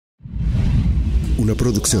una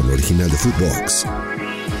producción original de Footbox.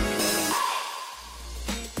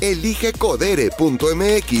 Elige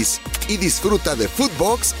codere.mx y disfruta de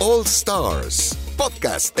Footbox All Stars,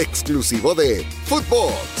 podcast exclusivo de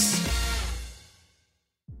Footbox.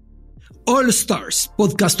 All Stars,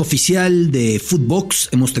 podcast oficial de Footbox.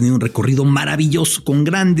 Hemos tenido un recorrido maravilloso con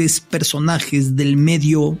grandes personajes del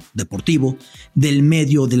medio deportivo, del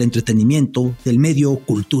medio del entretenimiento, del medio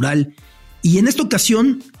cultural. Y en esta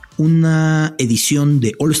ocasión, una edición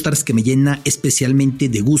de All Stars que me llena especialmente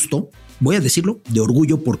de gusto, voy a decirlo, de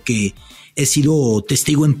orgullo, porque he sido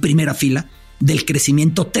testigo en primera fila del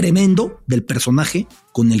crecimiento tremendo del personaje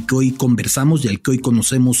con el que hoy conversamos y al que hoy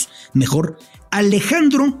conocemos mejor,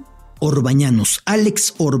 Alejandro Orvañanos,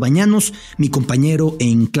 Alex Orvañanos, mi compañero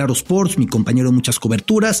en Claro Sports, mi compañero en muchas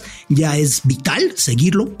coberturas. Ya es vital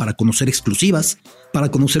seguirlo para conocer exclusivas, para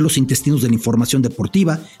conocer los intestinos de la información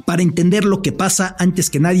deportiva, para entender lo que pasa antes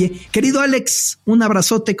que nadie. Querido Alex, un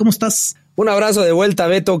abrazote, ¿cómo estás? Un abrazo de vuelta,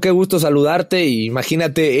 Beto, qué gusto saludarte. Y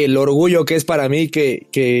imagínate el orgullo que es para mí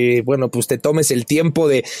que bueno, pues te tomes el tiempo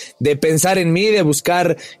de pensar en mí, de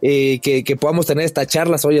buscar que podamos tener esta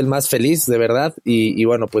charla. Soy el más feliz, de verdad, y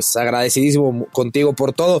bueno, pues agradecidísimo contigo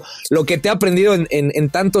por todo lo que te he aprendido en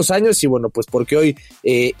tantos años, y bueno, pues porque hoy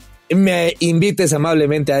me invites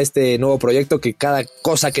amablemente a este nuevo proyecto, que cada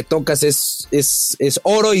cosa que tocas es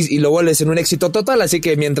oro y lo vuelves en un éxito total. Así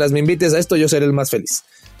que mientras me invites a esto, yo seré el más feliz.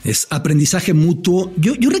 Es aprendizaje mutuo.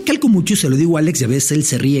 Yo recalco mucho y se lo digo a Alex, y a veces él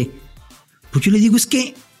se ríe. Pues yo le digo, es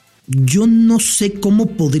que yo no sé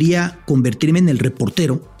cómo podría convertirme en el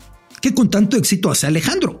reportero que con tanto éxito hace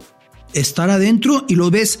Alejandro. Estar adentro y lo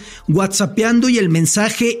ves whatsappeando y el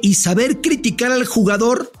mensaje y saber criticar al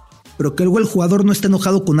jugador, pero que luego el jugador no esté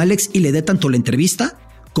enojado con Alex y le dé tanto la entrevista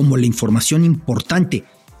como la información importante.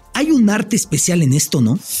 Hay un arte especial en esto,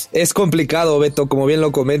 ¿no? Es complicado, Beto, como bien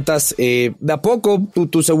lo comentas. De a poco,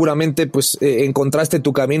 tú seguramente pues encontraste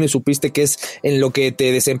tu camino y supiste que es en lo que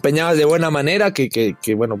te desempeñabas de buena manera, que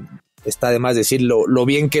bueno, está de más decir lo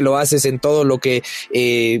bien que lo haces en todo lo que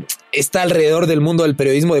está alrededor del mundo del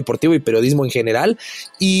periodismo deportivo y periodismo en general.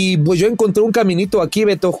 Y pues yo encontré un caminito aquí,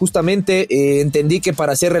 Beto, justamente entendí que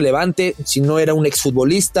para ser relevante, si no era un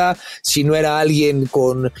exfutbolista, si no era alguien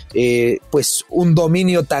con pues un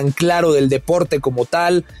dominio tan claro del deporte como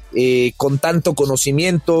tal, con tanto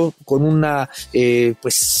conocimiento, con una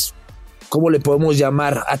pues, ¿cómo le podemos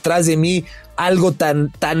llamar? Atrás de mí algo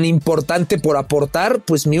tan importante por aportar,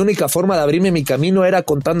 pues mi única forma de abrirme mi camino era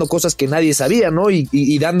contando cosas que nadie sabía, ¿no?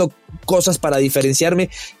 Y dando cosas para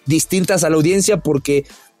diferenciarme distintas a la audiencia, porque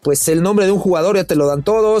pues el nombre de un jugador ya te lo dan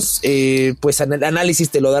todos, pues el análisis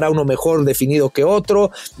te lo dará uno mejor definido que otro,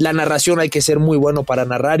 la narración hay que ser muy bueno para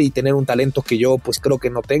narrar y tener un talento que yo pues creo que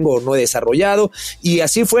no tengo o no he desarrollado, y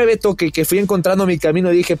así fue, Beto, que fui encontrando mi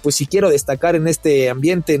camino y dije, pues si quiero destacar en este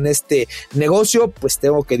ambiente, en este negocio, pues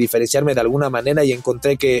tengo que diferenciarme de alguna manera, y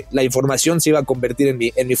encontré que la información se iba a convertir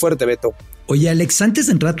en mi fuerte, Beto. Oye, Alex, antes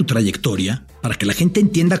de entrar a tu trayectoria, para que la gente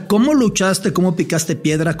entienda cómo luchaste, cómo picaste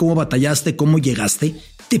piedra, cómo batallaste, cómo llegaste,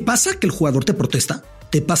 ¿te pasa que el jugador te protesta?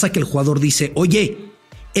 ¿Te pasa que el jugador dice, oye,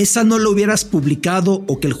 esa no lo hubieras publicado?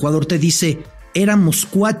 O que el jugador te dice, éramos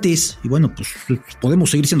cuates. Y bueno, pues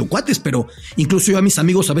podemos seguir siendo cuates, pero incluso yo a mis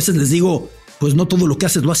amigos a veces les digo, pues no todo lo que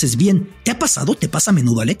haces lo haces bien. ¿Te ha pasado? ¿Te pasa a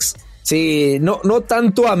menudo, Alex? Sí, no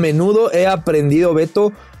tanto a menudo. He aprendido,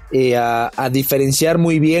 Beto, a diferenciar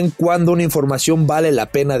muy bien cuándo una información vale la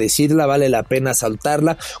pena decirla, vale la pena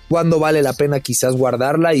saltarla, cuándo vale la pena quizás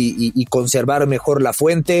guardarla y conservar mejor la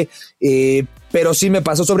fuente. Pero sí me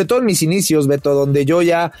pasó, sobre todo en mis inicios, Beto, donde yo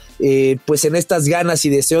ya pues en estas ganas y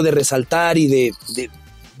deseo de resaltar y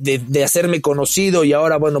de hacerme conocido, y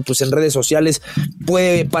ahora bueno, pues en redes sociales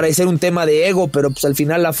puede parecer un tema de ego, pero pues al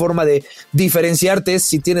final la forma de diferenciarte es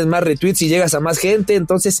si tienes más retweets y llegas a más gente.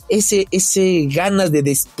 Entonces ese ganas de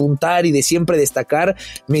despuntar y de siempre destacar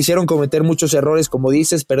me hicieron cometer muchos errores, como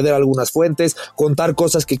dices, perder algunas fuentes, contar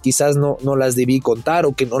cosas que quizás no las debí contar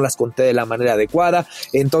o que no las conté de la manera adecuada.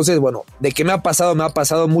 Entonces bueno, de que me ha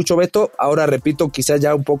pasado mucho, Beto. Ahora repito, quizás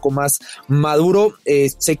ya un poco más maduro,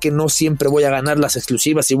 sé que no siempre voy a ganar las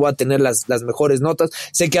exclusivas y voy a tener las mejores notas.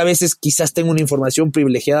 Sé que a veces quizás tengo una información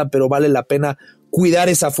privilegiada, pero vale la pena cuidar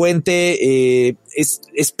esa fuente,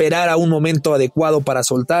 esperar a un momento adecuado para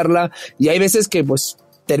soltarla, y hay veces que pues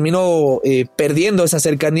termino perdiendo esa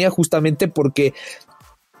cercanía justamente porque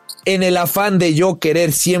en el afán de yo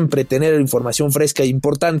querer siempre tener información fresca e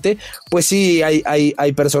importante, pues sí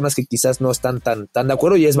hay personas que quizás no están tan de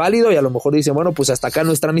acuerdo, y es válido, y a lo mejor dicen, bueno, pues hasta acá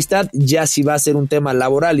nuestra amistad, ya si va a ser un tema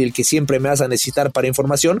laboral y el que siempre me vas a necesitar para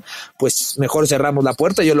información, pues mejor cerramos la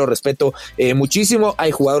puerta. Yo lo respeto muchísimo.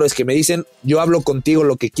 Hay jugadores que me dicen, yo hablo contigo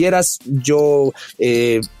lo que quieras, yo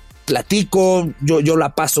platico, yo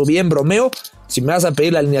la paso bien, bromeo. Si me vas a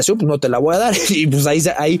pedir la alineación, pues no te la voy a dar. Y pues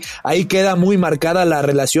ahí queda muy marcada la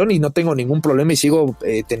relación y no tengo ningún problema y sigo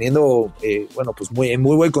teniendo, pues muy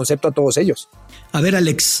buen concepto a todos ellos. A ver,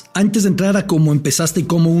 Alex, antes de entrar a cómo empezaste y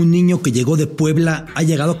cómo un niño que llegó de Puebla ha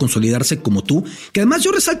llegado a consolidarse como tú, que además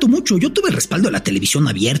yo resalto mucho, yo tuve el respaldo de la televisión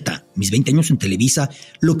abierta, mis 20 años en Televisa,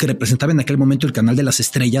 lo que representaba en aquel momento el canal de las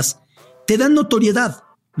estrellas, te dan notoriedad,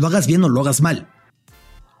 lo hagas bien o lo hagas mal.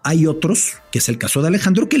 Hay otros, que es el caso de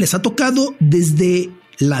Alejandro, que les ha tocado desde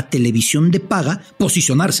la televisión de paga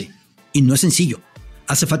posicionarse. Y no es sencillo.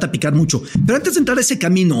 Hace falta picar mucho. Pero antes de entrar a ese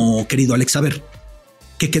camino, querido Alex, a ver,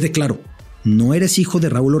 que quede claro, no eres hijo de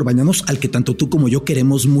Raúl Orvañanos, al que tanto tú como yo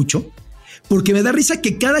queremos mucho, porque me da risa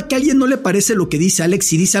que cada que a alguien no le parece lo que dice Alex,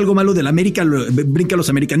 si dice algo malo del América, brinca a los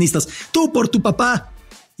americanistas. Tú por tu papá.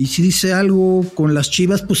 Y si dice algo con las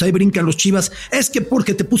Chivas, pues ahí brincan los Chivas. Es que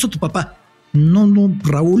porque te puso tu papá. No,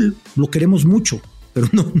 Raúl, lo queremos mucho, pero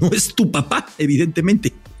no es tu papá,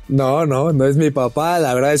 evidentemente. No es mi papá,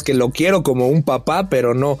 la verdad es que lo quiero como un papá,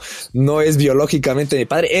 pero no es biológicamente mi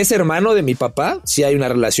padre. Es hermano de mi papá, sí hay una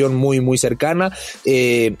relación muy, muy cercana.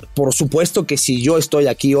 Por supuesto que si yo estoy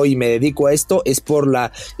aquí hoy y me dedico a esto, es por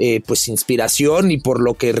la inspiración y por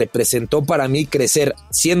lo que representó para mí crecer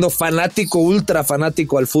siendo fanático, ultra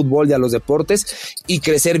fanático al fútbol y a los deportes, y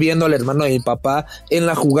crecer viendo al hermano de mi papá en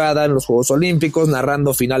la jugada, en los Juegos Olímpicos,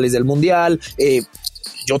 narrando finales del Mundial.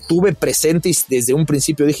 Yo tuve presente y desde un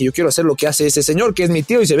principio dije, yo quiero hacer lo que hace ese señor, que es mi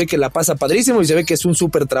tío, y se ve que la pasa padrísimo y se ve que es un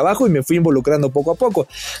súper trabajo, y me fui involucrando poco a poco.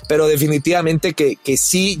 Pero definitivamente que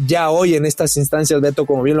sí, ya hoy en estas instancias, Beto,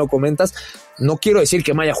 como bien lo comentas, no quiero decir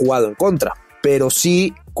que me haya jugado en contra, pero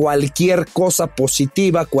sí cualquier cosa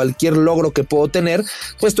positiva, cualquier logro que puedo tener,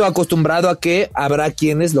 pues estoy acostumbrado a que habrá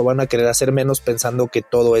quienes lo van a querer hacer menos pensando que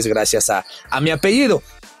todo es gracias a mi apellido.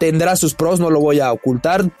 Tendrá sus pros, no lo voy a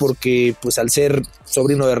ocultar, porque pues al ser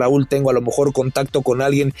sobrino de Raúl tengo a lo mejor contacto con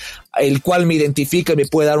alguien el cual me identifica y me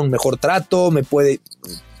puede dar un mejor trato,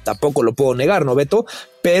 tampoco lo puedo negar, ¿no, Beto?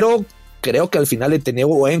 Pero creo que al final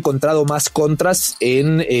he encontrado más contras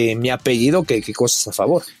en mi apellido que cosas a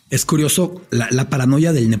favor. Es curioso la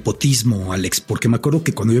paranoia del nepotismo, Alex, porque me acuerdo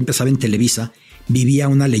que cuando yo empezaba en Televisa vivía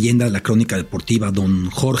una leyenda de la crónica deportiva, don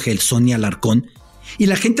Jorge el Sonia Alarcón, y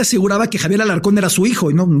la gente aseguraba que Javier Alarcón era su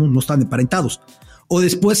hijo y no están emparentados. O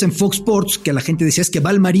después en Fox Sports, que la gente decía es que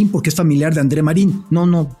va al Marín porque es familiar de André Marín.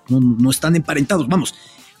 No están emparentados. Vamos,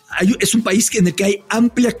 es un país en el que hay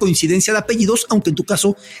amplia coincidencia de apellidos, aunque en tu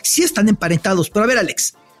caso sí están emparentados. Pero a ver,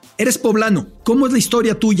 Alex, eres poblano. ¿Cómo es la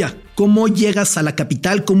historia tuya? ¿Cómo llegas a la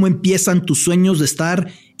capital? ¿Cómo empiezan tus sueños de estar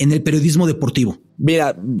en el periodismo deportivo?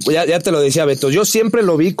 Mira, ya te lo decía, Beto, yo siempre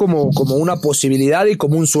lo vi como una posibilidad y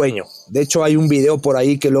como un sueño. De hecho, hay un video por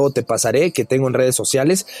ahí que luego te pasaré, que tengo en redes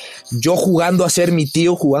sociales, yo jugando a ser mi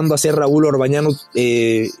tío, jugando a ser Raúl Orvañanos,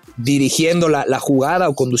 dirigiendo la jugada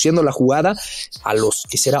o conduciendo la jugada a los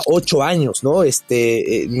que será 8 años, ¿no?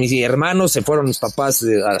 Mis hermanos se fueron, mis papás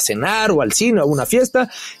a cenar o al cine o a una fiesta,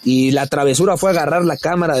 y la travesura fue agarrar la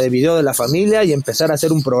cámara de video de la familia y empezar a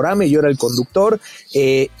hacer un programa, y yo era el conductor,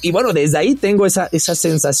 y bueno, desde ahí tengo esa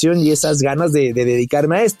sensación y esas ganas de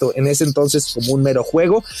dedicarme a esto. En ese entonces como un mero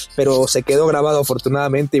juego, pero se quedó grabado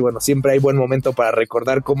afortunadamente, y bueno, siempre hay buen momento para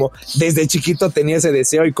recordar cómo desde chiquito tenía ese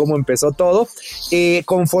deseo y cómo empezó todo.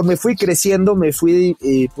 Conforme fui creciendo me fui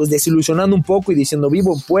pues desilusionando un poco y diciendo,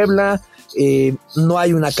 vivo en Puebla, no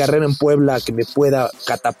hay una carrera en Puebla que me pueda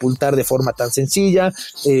catapultar de forma tan sencilla.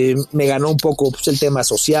 Me ganó un poco pues el tema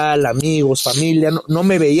social, amigos, familia. No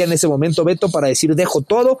me veía en ese momento, Beto, para decir dejo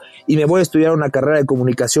todo y me voy a estudiar una carrera de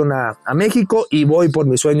comunicación a México y voy por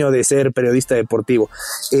mi sueño de ser periodista deportivo.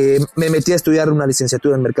 Me metí a estudiar una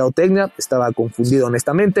licenciatura en mercadotecnia, estaba confundido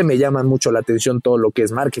honestamente, me llaman mucho la atención todo lo que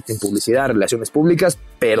es marketing, publicidad, relaciones públicas,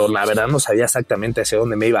 pero la verdad no sabía exactamente hacia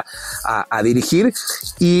dónde me iba a dirigir,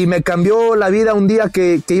 y me cambió la vida un día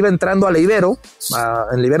que iba entrando a la Ibero,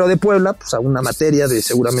 en la Ibero de Puebla, pues a una materia de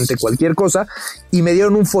seguramente cualquier cosa, y me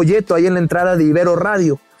dieron un folleto ahí en la entrada de Ibero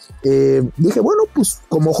Radio. dije, bueno, pues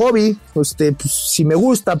como hobby, pues si me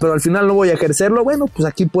gusta, pero al final no voy a ejercerlo, bueno, pues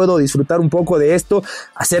aquí puedo disfrutar un poco de esto,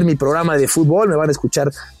 hacer mi programa de fútbol, me van a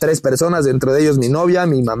escuchar 3 personas, dentro de ellos mi novia,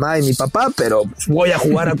 mi mamá y mi papá, pero pues voy a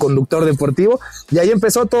jugar a conductor deportivo, y ahí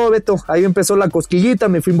empezó todo, Beto, ahí empezó la cosquillita,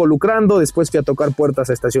 me fui involucrando, después fui a tocar puertas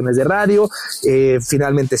a estaciones de radio,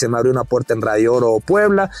 finalmente se me abrió una puerta en Radio Oro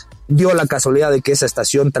Puebla. Dio la casualidad de que esa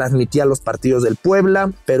estación transmitía los partidos del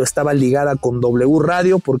Puebla, pero estaba ligada con W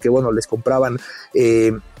Radio porque, bueno, les compraban,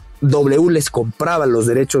 W les compraba los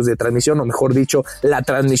derechos de transmisión, o mejor dicho, la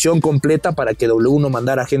transmisión completa para que W no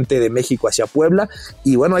mandara gente de México hacia Puebla.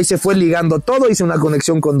 Y bueno, ahí se fue ligando todo, hice una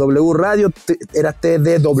conexión con W Radio, era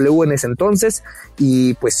TDW en ese entonces,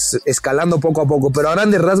 y pues escalando poco a poco, pero a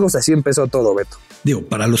grandes rasgos así empezó todo, Beto. Digo,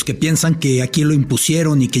 para los que piensan que aquí lo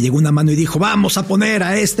impusieron y que llegó una mano y dijo, vamos a poner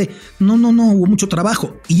a este. No, hubo mucho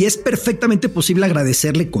trabajo. Y es perfectamente posible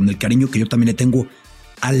agradecerle con el cariño que yo también le tengo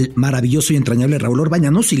al maravilloso y entrañable Raúl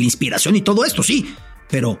Orvañanos y la inspiración y todo esto, sí.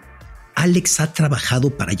 Pero Alex ha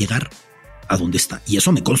trabajado para llegar a donde está. Y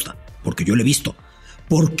eso me consta, porque yo lo he visto.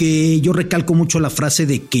 Porque yo recalco mucho la frase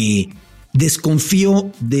de que desconfío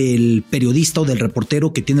del periodista o del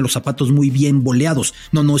reportero que tiene los zapatos muy bien boleados.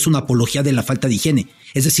 No es una apología de la falta de higiene.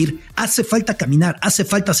 Es decir, hace falta caminar, hace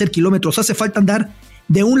falta hacer kilómetros, hace falta andar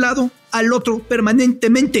de un lado al otro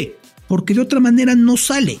permanentemente, porque de otra manera no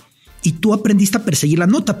sale. Y tú aprendiste a perseguir la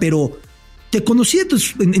nota, pero te conocí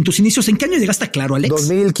en tus inicios. ¿En qué año llegaste a Claro, Alex?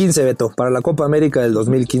 2015, Beto, para la Copa América del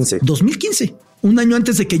 2015. 2015. Un año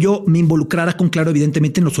antes de que yo me involucrara con Claro,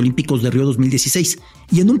 evidentemente, en los Olímpicos de Río 2016.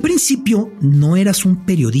 Y en un principio no eras un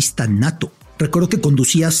periodista nato. Recuerdo que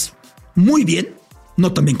conducías muy bien,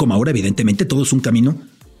 no tan bien como ahora, evidentemente, todo es un camino,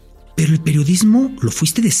 pero el periodismo lo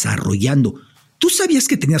fuiste desarrollando. ¿Tú sabías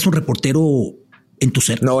que tenías un reportero en tu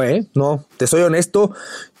ser? No, te soy honesto.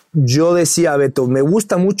 Yo decía, Beto, me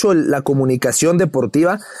gusta mucho la comunicación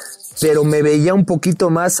deportiva, pero me veía un poquito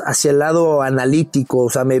más hacia el lado analítico, o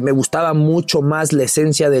sea, me gustaba mucho más la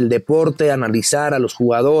esencia del deporte, analizar a los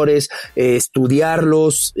jugadores,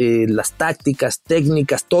 estudiarlos, las tácticas,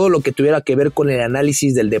 técnicas, todo lo que tuviera que ver con el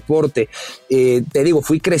análisis del deporte. Te digo,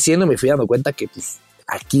 fui creciendo y me fui dando cuenta que pues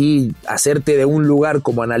aquí hacerte de un lugar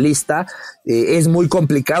como analista es muy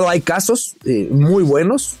complicado. Hay casos muy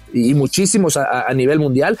buenos y muchísimos a nivel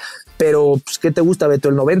mundial, pero pues, ¿qué te gusta, Beto?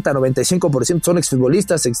 El 90-95% son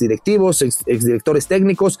exfutbolistas, exdirectivos, exdirectores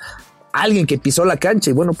técnicos, alguien que pisó la cancha.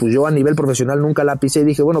 Y bueno, pues yo a nivel profesional nunca la pisé y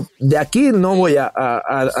dije, bueno, de aquí no voy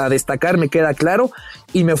a destacar, me queda claro,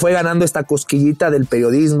 y me fue ganando esta cosquillita del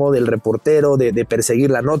periodismo, del reportero, de perseguir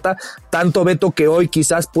la nota, tanto, Beto, que hoy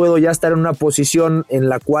quizás puedo ya estar en una posición en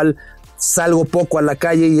la cual salgo poco a la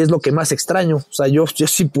calle y es lo que más extraño. O sea, yo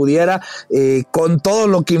si pudiera, con todo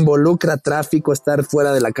lo que involucra tráfico, estar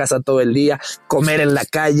fuera de la casa todo el día, comer en la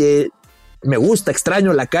calle, me gusta,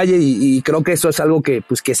 extraño la calle y creo que eso es algo que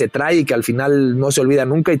se trae y que al final no se olvida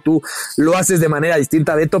nunca, y tú lo haces de manera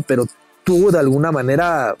distinta, Beto, pero tú de alguna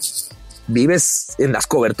manera vives en las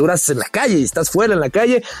coberturas en la calle y estás fuera en la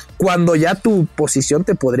calle cuando ya tu posición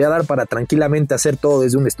te podría dar para tranquilamente hacer todo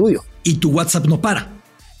desde un estudio. Y tu WhatsApp no para.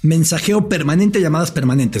 Mensajeo permanente, llamadas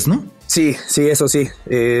permanentes, ¿no? Sí, eso sí.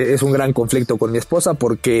 Es un gran conflicto con mi esposa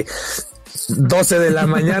porque 12 de la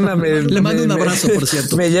mañana le mando un abrazo, por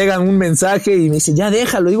cierto. Me llega un mensaje y me dice, ya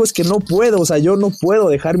déjalo. Digo, es que no puedo, o sea, yo no puedo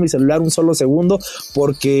dejar mi celular un solo segundo,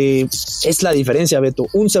 porque es la diferencia, Beto.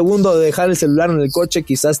 Un segundo de dejar el celular en el coche,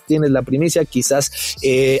 quizás tienes la primicia, quizás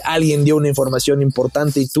alguien dio una información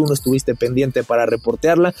importante y tú no estuviste pendiente para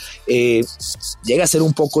reportearla. Llega a ser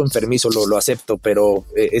un poco enfermizo, lo acepto, pero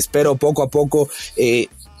espero poco a poco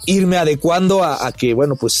irme adecuando a que,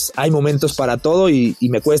 bueno, pues hay momentos para todo y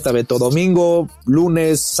me cuesta, Beto. Domingo,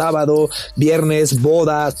 lunes, sábado, viernes,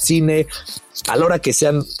 boda, cine, a la hora que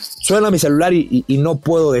sean, suena mi celular y no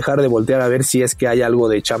puedo dejar de voltear a ver si es que hay algo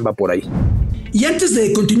de chamba por ahí. Y antes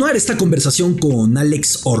de continuar esta conversación con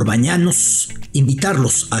Alex Orvañanos,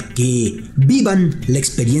 invitarlos a que vivan la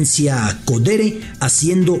experiencia Codere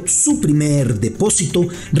haciendo su primer depósito,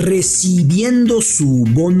 recibiendo su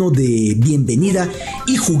bono de bienvenida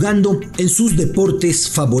y jugando en sus deportes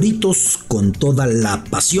favoritos con toda la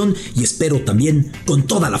pasión y espero también con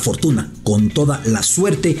toda la fortuna, con toda la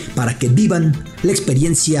suerte para que vivan la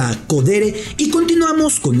experiencia Codere. Y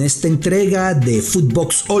continuamos con esta entrega de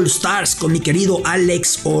Footbox All Stars con mi querido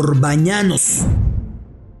Alex Orvañanos.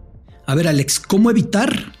 A ver, Alex, ¿cómo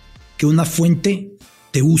evitar que una fuente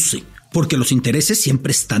te use? Porque los intereses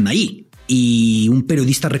siempre están ahí. Y un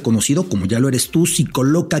periodista reconocido, como ya lo eres tú, si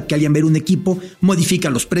coloca que alguien vea un equipo, modifica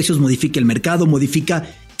los precios, modifica el mercado, modifica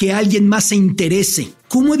que alguien más se interese.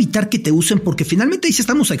 ¿Cómo evitar que te usen? Porque finalmente ahí sí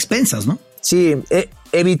estamos a expensas, ¿no? Sí,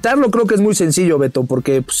 Evitarlo creo que es muy sencillo, Beto,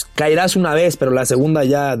 porque pues, caerás una vez, pero la segunda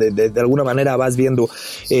ya de alguna manera vas viendo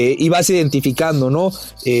y vas identificando, ¿no?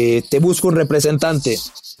 Te busco un representante.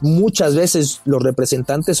 Muchas veces los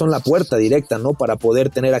representantes son la puerta directa, ¿no? Para poder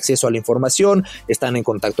tener acceso a la información, están en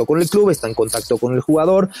contacto con el club, están en contacto con el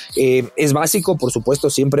jugador. Es básico, por supuesto,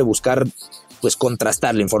 siempre buscar pues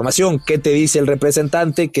contrastar la información, qué te dice el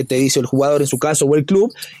representante, qué te dice el jugador en su caso o el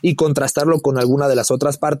club, y contrastarlo con alguna de las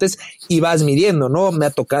otras partes y vas midiendo, ¿no? Me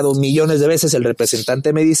ha tocado millones de veces, el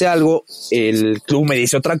representante me dice algo, el club me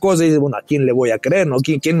dice otra cosa y dice, bueno, ¿a quién le voy a creer, no?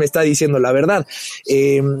 ¿Quién me está diciendo la verdad?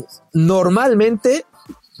 Normalmente,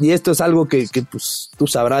 y esto es algo que pues, tú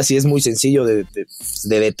sabrás y es muy sencillo de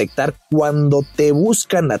detectar, cuando te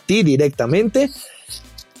buscan a ti directamente,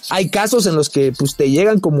 hay casos en los que pues, te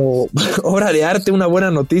llegan como obra de arte, una buena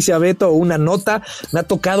noticia, Beto, o una nota. Me ha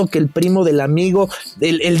tocado que el primo del amigo,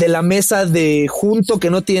 el de la mesa de junto, que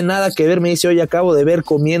no tiene nada que ver, me dice, oye, acabo de ver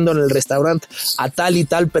comiendo en el restaurante a tal y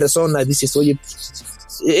tal persona. Dices, oye,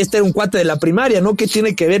 este era un cuate de la primaria, ¿no? ¿Qué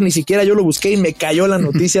tiene que ver? Ni siquiera yo lo busqué y me cayó la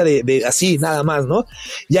noticia de así, nada más, ¿no?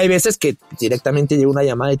 Y hay veces que directamente llega una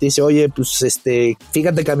llamada y te dice, oye, pues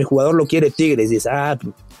fíjate que a mi jugador lo quiere Tigres. Y dices,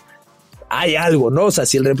 hay algo, ¿no? O sea,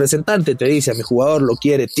 si el representante te dice a mi jugador lo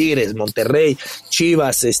quiere Tigres, Monterrey,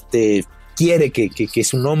 Chivas, quiere que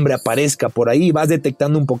su nombre aparezca por ahí, vas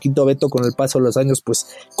detectando un poquito, Beto, con el paso de los años, pues,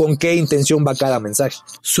 con qué intención va cada mensaje.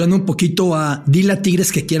 Suena un poquito a dile a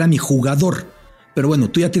Tigres que quiera a mi jugador, pero bueno,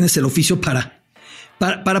 tú ya tienes el oficio para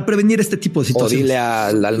prevenir este tipo de situaciones. O dile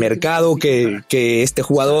al mercado que este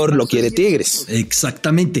jugador lo quiere Tigres.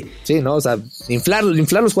 Exactamente. Sí, ¿no? O sea, inflar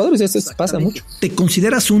los jugadores, esto pasa mucho. ¿Te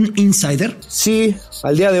consideras un insider? Sí,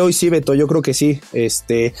 al día de hoy sí, Beto, yo creo que sí.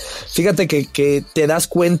 Fíjate que te das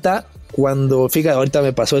cuenta cuando, fíjate, ahorita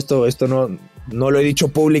me pasó esto no lo he dicho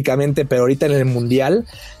públicamente, pero ahorita en el Mundial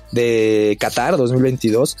de Qatar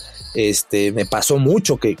 2022, me pasó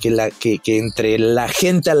mucho que entre la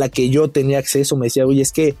gente a la que yo tenía acceso me decía, oye,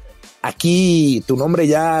 es que aquí tu nombre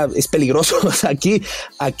ya es peligroso, o sea,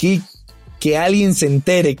 aquí que alguien se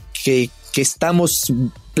entere que estamos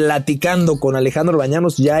platicando con Alejandro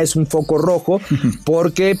Orvañanos ya es un foco rojo,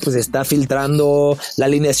 porque pues está filtrando la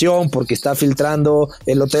alineación, porque está filtrando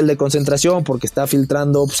el hotel de concentración, porque está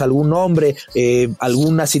filtrando pues algún nombre,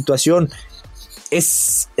 alguna situación.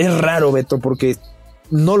 Es raro, Beto, porque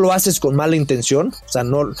no lo haces con mala intención. O sea,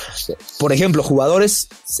 no, por ejemplo, jugadores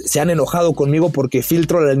se han enojado conmigo porque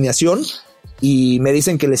filtro la alineación y me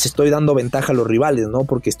dicen que les estoy dando ventaja a los rivales, ¿no?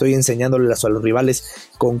 Porque estoy enseñándoles a los rivales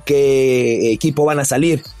con qué equipo van a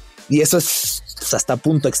salir. Y eso es pues, hasta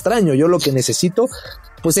punto extraño. Yo lo que necesito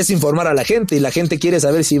pues es informar a la gente, y la gente quiere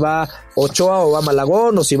saber si va Ochoa o va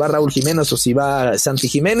Malagón, o si va Raúl Jiménez o si va Santi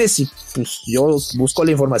Jiménez, y pues yo busco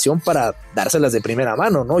la información para dárselas de primera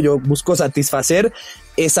mano, ¿no? Yo busco satisfacer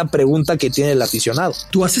esa pregunta que tiene el aficionado.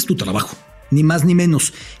 Tú haces tu trabajo, ni más ni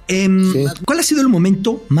menos. Sí. ¿Cuál ha sido el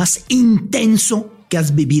momento más intenso que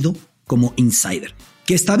has vivido como insider?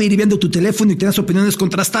 Que estaba hirviendo tu teléfono y tenías opiniones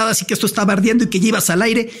contrastadas y que esto estaba ardiendo y que ya ibas al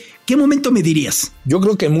aire. ¿Qué momento me dirías? Yo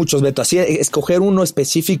creo que muchos, Beto. Así escoger uno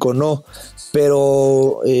específico no,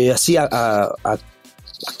 pero así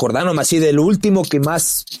acordándome así del último que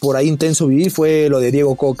más por ahí intenso viví fue lo de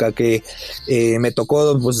Diego Coca, que me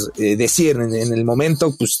tocó pues, decir en el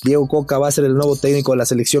momento, pues Diego Coca va a ser el nuevo técnico de la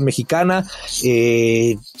selección mexicana.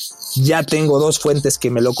 Ya tengo 2 fuentes que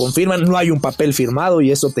me lo confirman, no hay un papel firmado y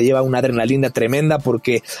eso te lleva una adrenalina tremenda,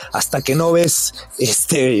 porque hasta que no ves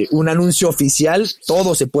un anuncio oficial,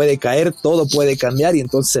 todo se puede caer, todo puede cambiar, y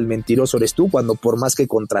entonces el mentiroso eres tú, cuando por más que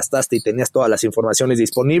contrastaste y tenías todas las informaciones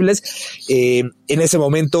disponibles. En ese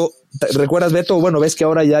momento, ¿recuerdas, Beto? Bueno, ves que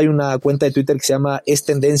ahora ya hay una cuenta de Twitter que se llama Es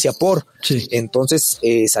Tendencia Por. Sí. Entonces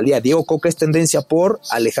salía Diego Coca es tendencia por,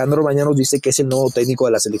 Alejandro Orvañanos dice que es el nuevo técnico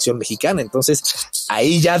de la selección mexicana. Entonces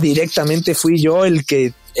ahí ya directamente fui yo el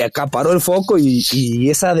que acaparó el foco, y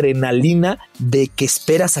esa adrenalina de que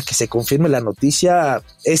esperas a que se confirme la noticia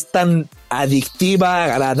es tan adictiva,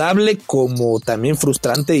 agradable, como también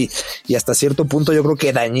frustrante y hasta cierto punto yo creo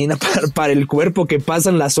que dañina para el cuerpo, que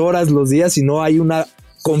pasan las horas, los días y no hay una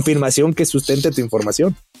confirmación que sustente tu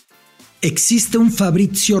información. ¿Existe un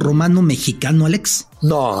Fabrizio Romano mexicano, Alex?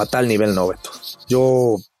 No, a tal nivel no, Beto.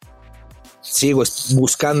 Yo sigo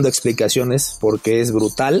buscando explicaciones porque es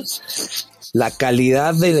brutal. La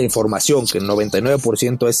calidad de la información, que el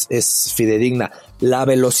 99% es fidedigna, la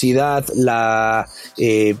velocidad,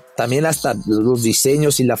 también hasta los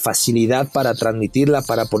diseños y la facilidad para transmitirla,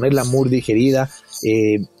 para ponerla muy digerida,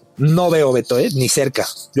 no veo, Beto, ni cerca.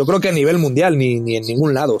 Yo creo que a nivel mundial ni en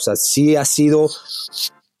ningún lado. O sea, sí ha sido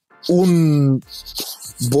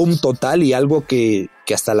boom total y algo que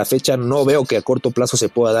hasta la fecha no veo que a corto plazo se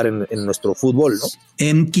pueda dar en nuestro fútbol,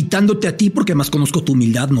 ¿no? Quitándote a ti, porque más conozco tu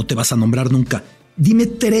humildad, no te vas a nombrar nunca. Dime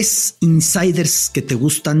 3 insiders que te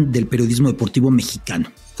gustan del periodismo deportivo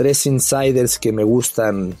mexicano. 3 insiders que me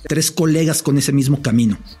gustan. 3 colegas con ese mismo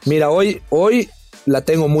camino. Mira, hoy la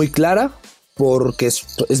tengo muy clara porque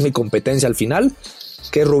es mi competencia al final,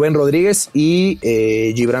 que es Rubén Rodríguez y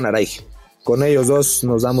Gibran Araige. Con ellos dos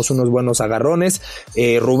nos damos unos buenos agarrones.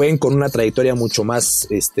 Rubén con una trayectoria mucho más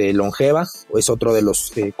longeva, es otro de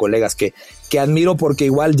los colegas que admiro porque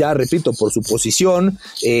igual ya repito, por su posición,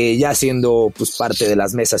 ya siendo pues parte de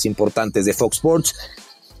las mesas importantes de Fox Sports,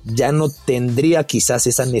 ya no tendría quizás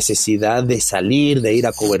esa necesidad de salir, de ir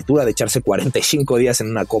a cobertura, de echarse 45 días en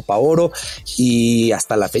una Copa Oro, y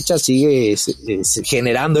hasta la fecha sigue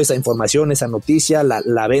generando esa información, esa noticia,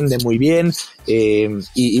 la vende muy bien,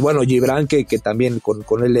 y bueno, Gibran que también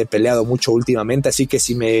con él he peleado mucho últimamente, así que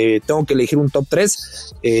si me tengo que elegir un top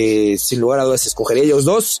 3, sin lugar a dudas escogería ellos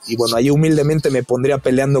dos, y bueno, ahí humildemente me pondría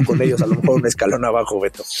peleando con ellos, a lo mejor un escalón abajo,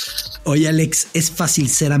 Beto. Oye, Alex, ¿es fácil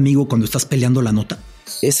ser amigo cuando estás peleando la nota?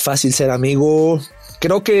 ¿Es fácil ser amigo?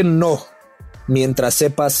 Creo que no, mientras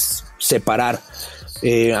sepas separar.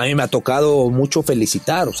 A mí me ha tocado mucho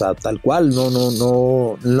felicitar, o sea, tal cual,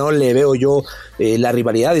 no le veo yo la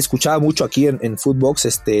rivalidad. Escuchaba mucho aquí en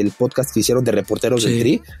Footbox, el podcast que hicieron de reporteros del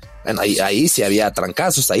Tri. Bueno, ahí sí había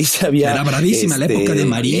trancazos, ahí sí había... Era bravísima la época de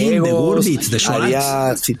Marín, de Burbitz, de Schwartz.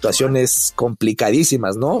 Había situaciones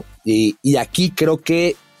complicadísimas, ¿no? Y aquí creo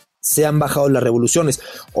que se han bajado las revoluciones.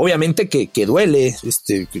 Obviamente que duele,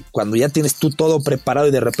 cuando ya tienes tú todo preparado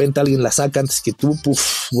y de repente alguien la saca antes que tú,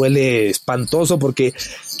 duele espantoso porque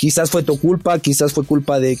quizás fue tu culpa, quizás fue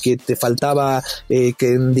culpa de que te faltaba que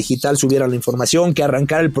en digital subiera la información, que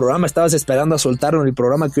arrancara el programa, estabas esperando a soltarlo en el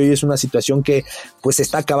programa, que hoy es una situación que pues se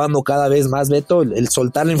está acabando cada vez más, Beto. El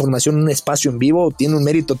soltar la información en un espacio en vivo tiene un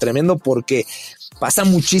mérito tremendo porque pasa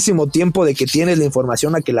muchísimo tiempo de que tienes la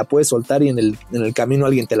información a que la puedes soltar y en el camino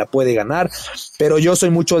alguien te la puede ganar, pero yo soy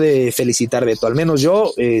mucho de felicitar, Beto, al menos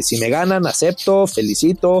yo, si me ganan, acepto,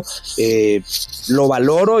 felicito, lo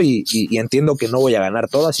valoro y entiendo que no voy a ganar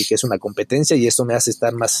todo, así que es una competencia y eso me hace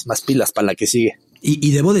estar más pilas para la que sigue.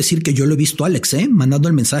 Y debo decir que yo lo he visto a Alex, mandando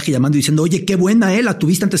el mensaje, llamando y diciendo, oye, qué buena, la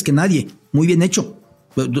tuviste antes que nadie, muy bien hecho.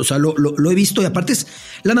 O sea, lo he visto y aparte es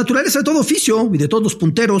la naturaleza de todo oficio y de todos los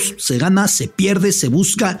punteros. Se gana, se pierde, se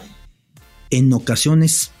busca. En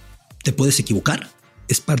ocasiones te puedes equivocar.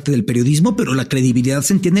 Es parte del periodismo, pero la credibilidad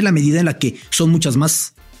se entiende en la medida en la que son muchas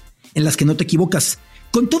más en las que no te equivocas.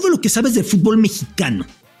 Con todo lo que sabes del fútbol mexicano,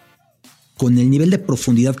 con el nivel de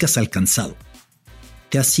profundidad que has alcanzado,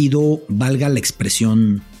 ¿te has ido, valga la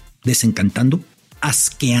expresión, desencantando,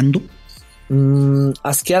 asqueando?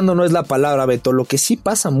 Asqueando no es la palabra, Beto. Lo que sí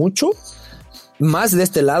pasa mucho, más de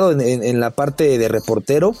este lado en la parte de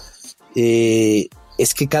reportero,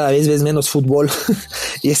 es que cada vez ves menos fútbol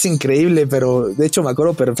y es increíble, pero de hecho me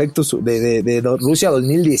acuerdo perfecto de Rusia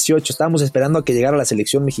 2018, estábamos esperando a que llegara la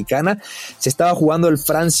selección mexicana, se estaba jugando el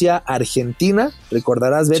Francia-Argentina,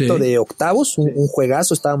 recordarás, Beto, sí, de octavos, un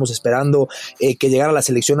juegazo, estábamos esperando que llegara la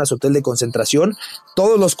selección a su hotel de concentración,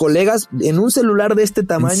 todos los colegas en un celular de este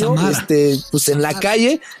tamaño, pues en la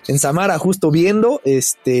calle, en Samara, justo viendo,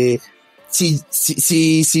 si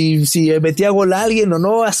metía gol a alguien o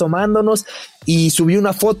no, asomándonos, y subí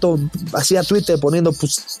una foto así a Twitter poniendo,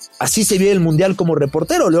 pues así se vio el Mundial como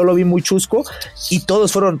reportero. Yo lo vi muy chusco y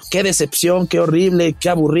todos fueron, qué decepción, qué horrible, qué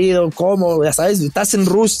aburrido, cómo, ya sabes, estás en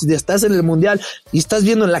Rusia, estás en el Mundial y estás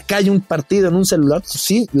viendo en la calle un partido en un celular. Pues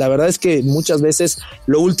sí, la verdad es que muchas veces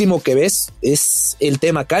lo último que ves es el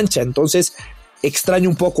tema cancha, entonces extraño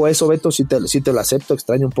un poco eso, Beto, sí te lo acepto,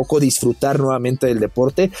 extraño un poco disfrutar nuevamente del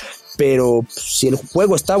deporte, pero si el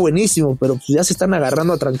juego está buenísimo, pero pues ya se están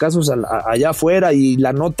agarrando a trancazos allá afuera y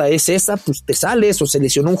la nota es esa, pues te sales, o se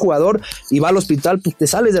lesionó un jugador y va al hospital, pues te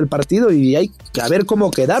sales del partido y hay que ver cómo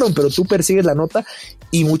quedaron, pero tú persigues la nota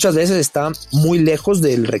y muchas veces está muy lejos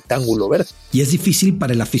del rectángulo verde. Y es difícil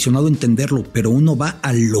para el aficionado entenderlo, pero uno va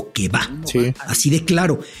a lo que va, sí, así de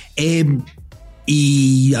claro.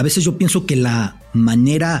 Y a veces yo pienso que la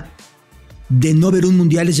manera de no ver un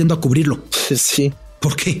mundial es yendo a cubrirlo. Sí.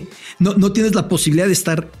 Porque no tienes la posibilidad de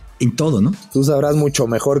estar en todo, ¿no? Tú sabrás mucho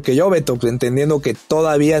mejor que yo, Beto, entendiendo que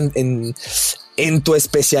todavía en tu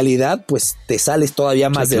especialidad, pues te sales todavía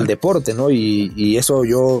más del deporte, ¿no? Y eso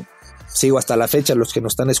yo sigo hasta la fecha, los que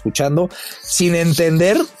nos están escuchando, sin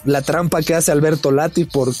entender la trampa que hace Alberto Lati,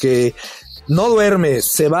 porque no duerme,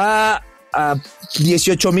 se va a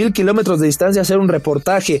 18,000 kilómetros de distancia a hacer un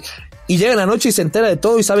reportaje y llega en la noche y se entera de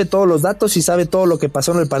todo y sabe todos los datos y sabe todo lo que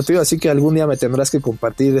pasó en el partido, así que algún día me tendrás que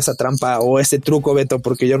compartir esa trampa o ese truco, Beto,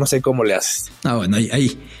 porque yo no sé cómo le haces. Bueno,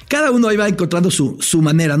 ahí. Cada uno ahí va encontrando su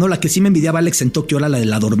manera, ¿no? La que sí me envidiaba Alex en Tokio era la de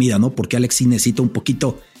la dormida, ¿no? Porque Alex sí necesita un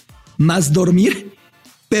poquito más dormir,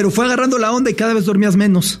 pero fue agarrando la onda y cada vez dormías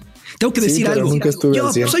menos. Tengo que decir algo.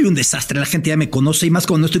 Yo soy un desastre, la gente ya me conoce y más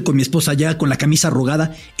cuando no estoy con mi esposa ya con la camisa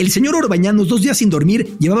arrugada. El señor Orvañanos, 2 días sin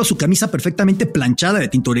dormir, llevaba su camisa perfectamente planchada de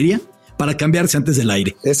tintorería para cambiarse antes del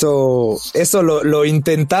aire. Eso lo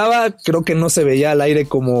intentaba, creo que no se veía al aire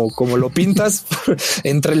como lo pintas.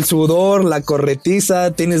 Entre el sudor, la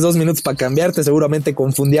corretiza, tienes 2 minutos para cambiarte, seguramente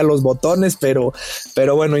confundía los botones, pero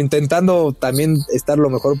bueno, intentando también estar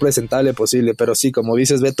lo mejor presentable posible. Pero sí, como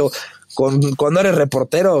dices, Beto, cuando eres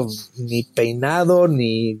reportero, ni peinado,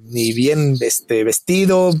 ni bien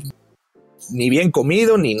vestido, ni bien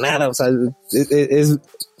comido, ni nada. O sea,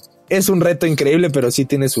 es un reto increíble, pero sí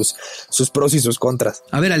tiene sus pros y sus contras.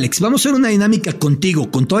 A ver, Alex, vamos a hacer una dinámica contigo,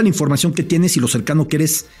 con toda la información que tienes y lo cercano que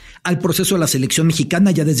eres al proceso de la selección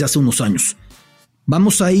mexicana ya desde hace unos años.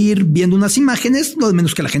 Vamos a ir viendo unas imágenes, no de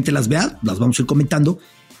menos que la gente las vea, las vamos a ir comentando.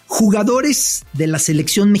 Jugadores de la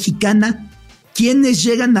selección mexicana, ¿quiénes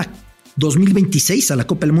llegan a 2026 a la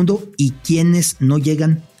Copa del Mundo y quiénes no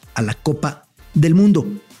llegan a la Copa del Mundo?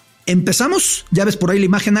 ¿Empezamos? ¿Ya ves por ahí la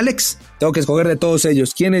imagen, Alex? Tengo que escoger de todos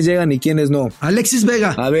ellos. ¿Quiénes llegan y quiénes no? Alexis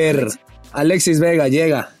Vega. A ver, Alexis Vega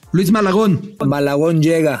llega. Luis Malagón. Malagón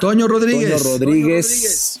llega. Toño Rodríguez. Toño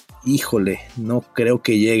Rodríguez. Híjole, no creo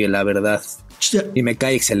que llegue, la verdad. Y me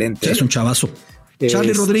cae excelente. Es un chavazo.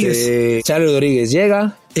 Charly Rodríguez. Charly Rodríguez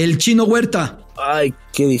llega. El Chino Huerta. Ay,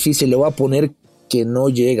 qué difícil. Le voy a poner que no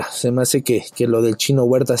llega. Se me hace que lo del Chino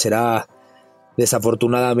Huerta será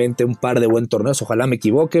desafortunadamente un par de buen torneos. Ojalá me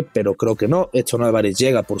equivoque, pero creo que no. Edson Álvarez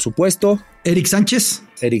llega, por supuesto. Eric Sánchez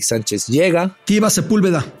llega. Tiva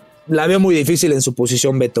Sepúlveda. La veo muy difícil en su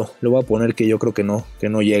posición, Beto. Le voy a poner que yo creo que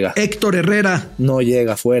no llega. Héctor Herrera. No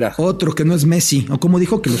llega, fuera. Otro que no es Messi. O como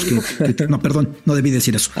dijo que los que no, perdón, no debí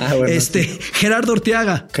decir eso. Bueno, Gerardo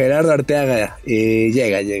Arteaga.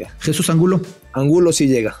 Llega. Jesús Angulo. Angulo sí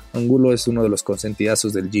llega. Angulo es uno de los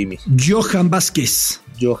consentidazos del Jimmy. Johan Vázquez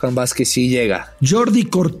sí llega. Jordi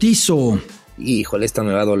Cortizo. Híjole, esta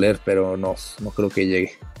me va a doler, pero no creo que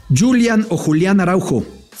llegue. Julián Araujo.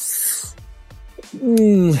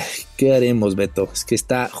 ¿Qué haremos, Beto? Es que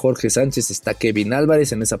está Jorge Sánchez, está Kevin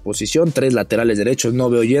Álvarez en esa posición, 3 laterales derechos, no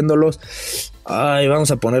veo yéndolos. Ay,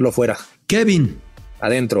 vamos a ponerlo fuera. Kevin.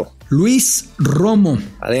 Adentro. Luis Romo.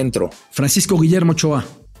 Adentro. Francisco Guillermo Ochoa.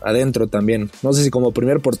 Adentro también. No sé si como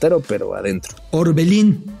primer portero, pero adentro.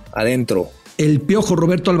 Orbelín. Adentro. El Piojo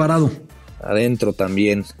Roberto Alvarado. Adentro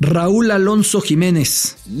también. Raúl Alonso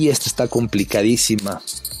Jiménez. Y esta está complicadísima.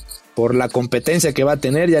 Por la competencia que va a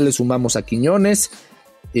tener, ya le sumamos a Quiñones.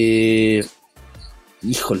 Híjole,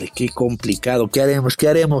 qué complicado. ¿Qué haremos?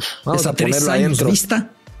 Vamos a ponerlo adentro.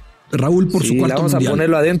 Vista. Raúl por su cuarto vamos mundial. A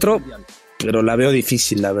ponerlo adentro, pero la veo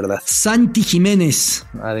difícil, la verdad. Santi Jiménez.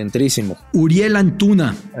 Adentrísimo. Uriel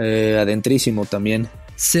Antuna. Adentrísimo también.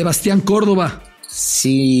 Sebastián Córdoba.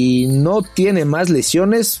 Si no tiene más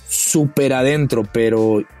lesiones, súper adentro,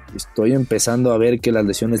 pero estoy empezando a ver que las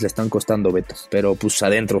lesiones le están costando, Beto. Pero pues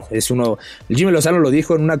adentro, el Jimmy Lozano lo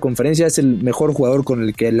dijo en una conferencia, es el mejor jugador con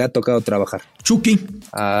el que le ha tocado trabajar. Chucky.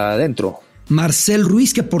 Adentro. Marcel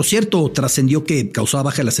Ruiz, que por cierto trascendió que causaba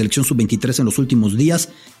baja en la selección sub-23 en los últimos días.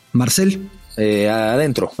 Marcel.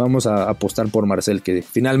 Adentro, vamos a apostar por Marcel, que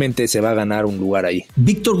finalmente se va a ganar un lugar ahí.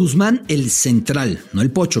 Víctor Guzmán, el central, no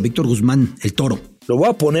el Pocho, Víctor Guzmán, el Toro. Lo voy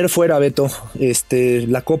a poner fuera, Beto.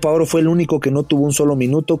 La Copa Oro fue el único que no tuvo un solo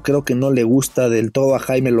minuto. Creo que no le gusta del todo a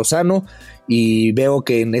Jaime Lozano. Y veo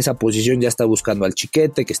que en esa posición ya está buscando al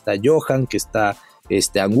Chiquete, que está Johan, que está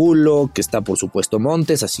Angulo, que está por supuesto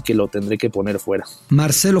Montes. Así que lo tendré que poner fuera.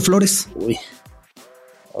 Marcelo Flores. Uy,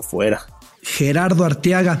 afuera. Gerardo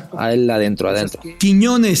Arteaga. A él adentro.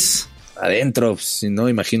 Quiñones. Adentro, si no,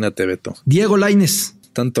 imagínate, Beto. Diego Lainez.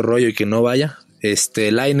 Tanto rollo y que no vaya.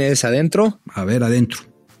 Lainez adentro. A ver, adentro.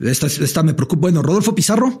 Esta me preocupa. Bueno, Rodolfo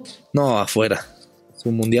Pizarro. No, afuera.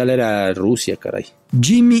 Su mundial era Rusia, caray.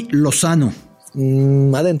 Jimmy Lozano.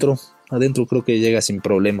 Adentro creo que llega sin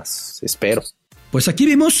problemas. Espero. Pues aquí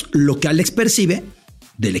vimos lo que Alex percibe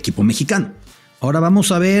del equipo mexicano. Ahora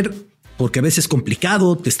vamos a ver, porque a veces es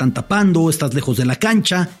complicado, te están tapando, estás lejos de la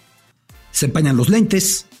cancha, se empañan los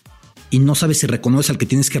lentes y no sabes si reconoces al que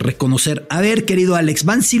tienes que reconocer. A ver, querido Alex,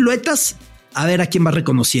 van siluetas. A ver a quién vas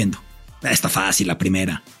reconociendo. Está fácil la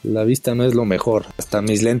primera. La vista no es lo mejor. Hasta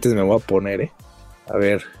mis lentes me voy a poner, A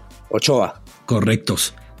ver, Ochoa.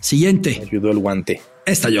 Correctos. Siguiente. Me ayudó el guante.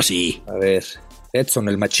 Esta yo sí. A ver, Edson,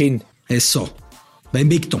 el machín. Eso. Va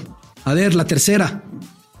invicto. A ver, la tercera.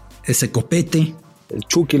 Ese copete. El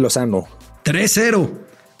Chucky Lozano. 3-0.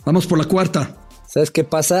 Vamos por la cuarta. ¿Sabes qué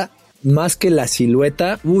pasa? Más que la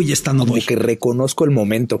silueta. Uy, esta no como doy. que reconozco el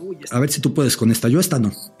momento. A ver si tú puedes con esta. Yo esta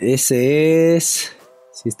no. Ese es...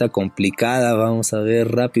 Sí está complicada. Vamos a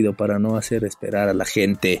ver rápido para no hacer esperar a la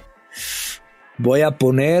gente. Voy a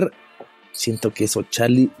poner... Siento que es o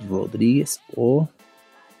Charlie Rodríguez o...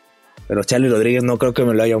 Pero Charlie Rodríguez no creo que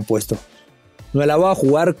me lo hayan puesto. Me la voy a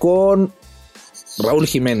jugar con Raúl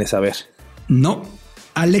Jiménez, a ver. No,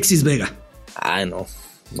 Alexis Vega. Ah, no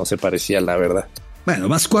se parecía, la verdad. Bueno,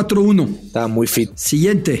 vas 4-1. Estaba muy fit.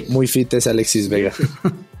 Siguiente. Muy fit es Alexis Vega.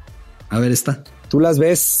 A ver, esta. ¿Tú las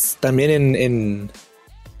ves también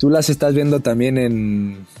 ¿Tú las estás viendo también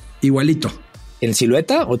en... Igualito. ¿En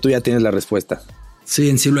silueta o tú ya tienes la respuesta? Sí,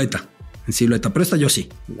 en silueta. En silueta, pero esta yo sí.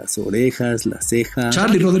 Las orejas, la ceja.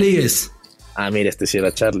 Charlie Rodríguez. Ah, mira, este sí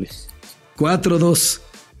era Charlie. 4-2.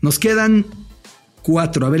 Nos quedan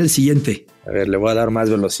 4. A ver el siguiente. A ver, le voy a dar más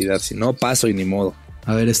velocidad. Si no, paso y ni modo.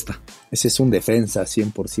 A ver esta. Ese es un defensa,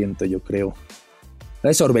 100%, yo creo.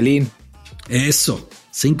 Es Orbelín. Eso.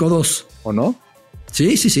 5-2. ¿O no?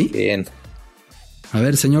 Sí. Bien. A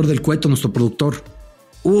ver, señor del Cueto, nuestro productor.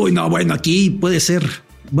 Uy, no, bueno, aquí puede ser.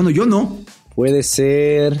 Bueno, yo no. Puede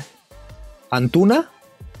ser... ¿Antuna?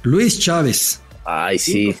 Luis Chávez. Ay,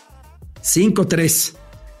 sí. 5-3.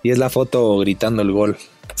 Y es la foto gritando el gol.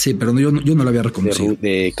 Sí, pero yo no la había reconocido.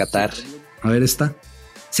 De Qatar. A ver, esta.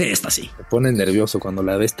 Sí, esta sí. Me pone nervioso cuando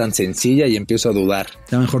la ves tan sencilla y empiezo a dudar.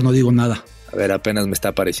 Ya mejor no digo nada. A ver, apenas me está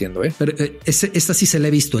apareciendo, ¿eh? Pero esta sí se la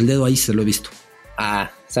he visto, el dedo ahí se lo he visto.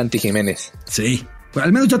 Ah, Santi Jiménez. Sí. Pues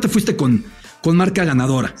al menos ya te fuiste con marca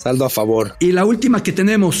ganadora. Saldo a favor. Y la última que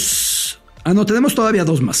tenemos... Ah, no, tenemos todavía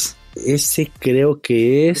 2 más. Ese creo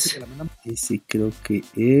que es...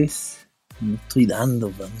 No estoy dando,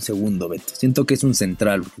 un segundo, Beto. Siento que es un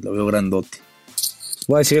central, porque lo veo grandote.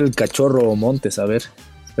 Voy a decir el Cachorro Montes, a ver.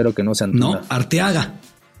 Espero que no sea Antuna. No, Arteaga.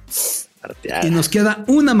 Y nos queda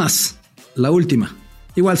una más, la última.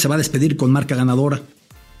 Igual se va a despedir con marca ganadora.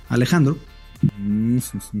 Alejandro.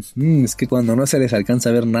 Es que cuando no se les alcanza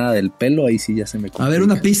a ver nada del pelo, ahí sí ya se me complica. A ver,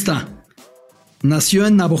 una pista. Nació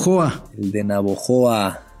en Navojoa. El de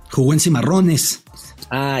Navojoa. Jugó en Cimarrones.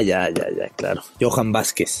 Ah, ya, claro. Johan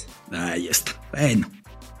Vázquez. Ahí está. Bueno.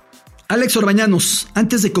 Alex Orvañanos,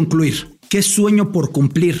 antes de concluir, ¿qué sueño por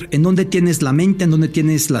cumplir? ¿En dónde tienes la mente? ¿En dónde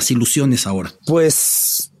tienes las ilusiones ahora?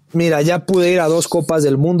 Pues, mira, ya pude ir a 2 Copas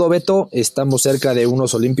del Mundo, Beto. Estamos cerca de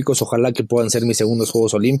unos Olímpicos. Ojalá que puedan ser mis segundos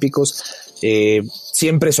Juegos Olímpicos.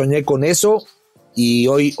 Siempre soñé con eso y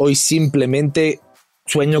hoy simplemente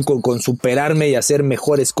sueño con superarme y hacer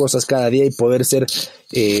mejores cosas cada día y poder ser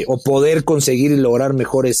o poder conseguir y lograr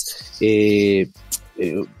mejores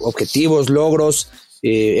objetivos, logros,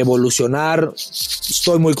 evolucionar.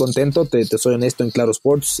 Estoy muy contento, te soy honesto, en Claro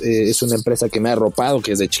Sports. Es una empresa que me ha arropado,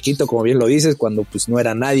 que desde chiquito, como bien lo dices, cuando pues no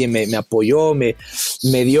era nadie, me apoyó, me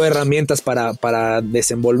dio herramientas para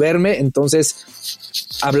desenvolverme. Entonces,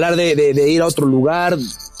 hablar de ir a otro lugar,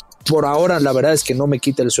 por ahora la verdad es que no me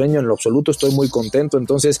quita el sueño en lo absoluto, estoy muy contento.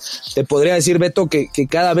 Entonces te podría decir, Beto, que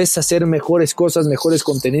cada vez hacer mejores cosas, mejores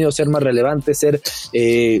contenidos, ser más relevante, ser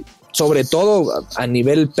sobre todo a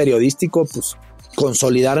nivel periodístico, pues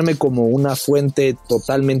consolidarme como una fuente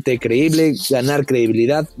totalmente creíble, ganar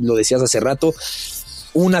credibilidad. Lo decías hace rato,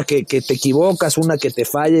 una que te equivocas, una que te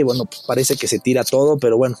falla y bueno, pues parece que se tira todo,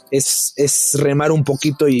 pero bueno, es remar un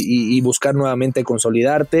poquito y buscar nuevamente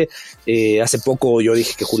consolidarte. Hace poco yo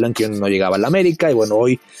dije que Julián Quiñones no llegaba a la América y bueno,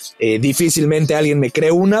 hoy difícilmente alguien me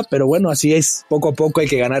cree una, pero bueno, así es, poco a poco hay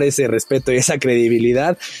que ganar ese respeto y esa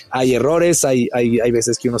credibilidad. Hay errores, hay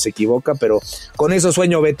veces que uno se equivoca, pero con eso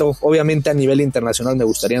sueño, Beto. Obviamente a nivel internacional me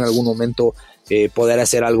gustaría en algún momento poder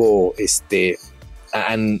hacer algo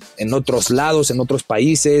en otros lados, en otros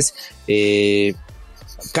países.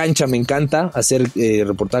 Cancha me encanta, hacer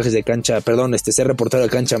reportajes de cancha, ser reportero de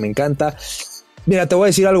cancha me encanta. Mira, te voy a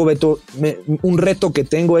decir algo, Beto. Un reto que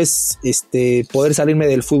tengo es poder salirme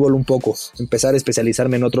del fútbol un poco, empezar a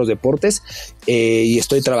especializarme en otros deportes y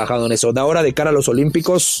estoy trabajando en eso. De ahora, de cara a los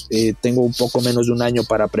Olímpicos, tengo un poco menos de un año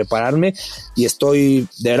para prepararme y estoy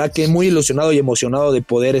de verdad que muy ilusionado y emocionado de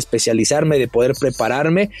poder especializarme, de poder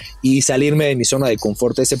prepararme y salirme de mi zona de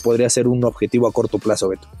confort. Ese podría ser un objetivo a corto plazo,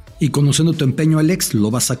 Beto. Y conociendo tu empeño, Alex,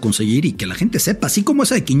 lo vas a conseguir y que la gente sepa, así como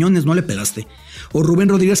esa de Quiñones no le pegaste. O Rubén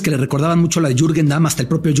Rodríguez, que le recordaban mucho la de Jürgen Damm, hasta el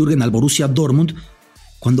propio Jürgen al Borussia Dortmund.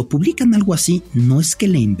 Cuando publican algo así, no es que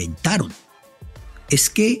le inventaron.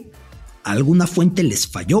 Es que alguna fuente les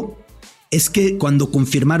falló. Es que cuando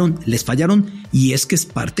confirmaron, les fallaron y es que es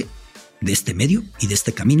parte de este medio y de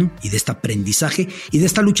este camino y de este aprendizaje y de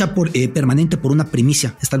esta lucha permanente por una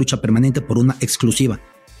primicia, esta lucha permanente por una exclusiva.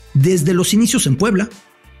 Desde los inicios en Puebla,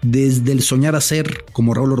 desde el soñar a ser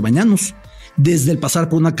como Raúl Orvañanos, desde el pasar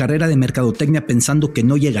por una carrera de mercadotecnia pensando que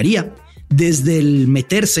no llegaría, desde el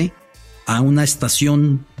meterse a una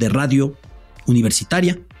estación de radio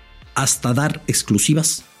universitaria hasta dar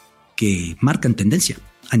exclusivas que marcan tendencia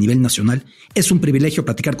a nivel nacional. Es un privilegio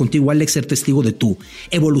platicar contigo, Alex, ser testigo de tu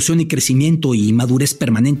evolución y crecimiento y madurez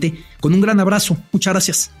permanente. Con un gran abrazo, muchas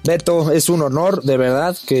gracias. Beto, es un honor, de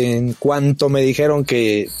verdad, que en cuanto me dijeron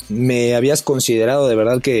que me habías considerado, de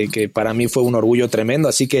verdad que para mí fue un orgullo tremendo,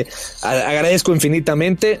 así que agradezco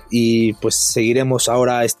infinitamente y pues seguiremos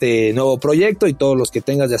ahora este nuevo proyecto y todos los que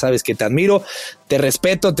tengas, ya sabes que te admiro, te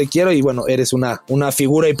respeto, te quiero y bueno, eres una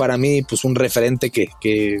figura y para mí pues un referente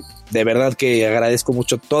que de verdad que agradezco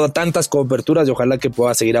mucho tantas coberturas y ojalá que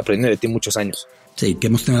pueda seguir aprendiendo de ti muchos años. Sí, que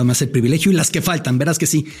hemos tenido más el privilegio y las que faltan, verás que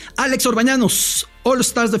sí. Alex Orvañanos, All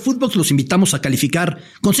Stars de Footbox, los invitamos a calificar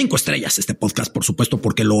con 5 estrellas este podcast, por supuesto,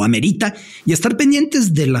 porque lo amerita, y estar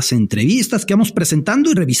pendientes de las entrevistas que vamos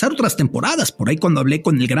presentando y revisar otras temporadas. Por ahí cuando hablé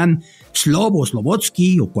con el gran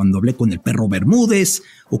Slobotsky, o cuando hablé con el Perro Bermúdez,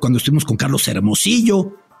 o cuando estuvimos con Carlos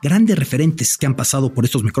Hermosillo, grandes referentes que han pasado por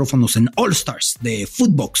estos micrófonos en All Stars de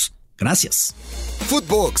Footbox. Gracias.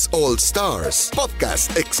 Footbox All Stars,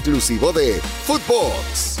 podcast exclusivo de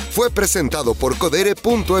Footbox. Fue presentado por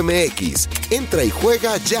Codere.mx. Entra y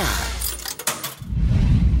juega ya.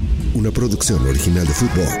 Una producción original de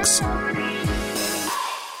Footbox.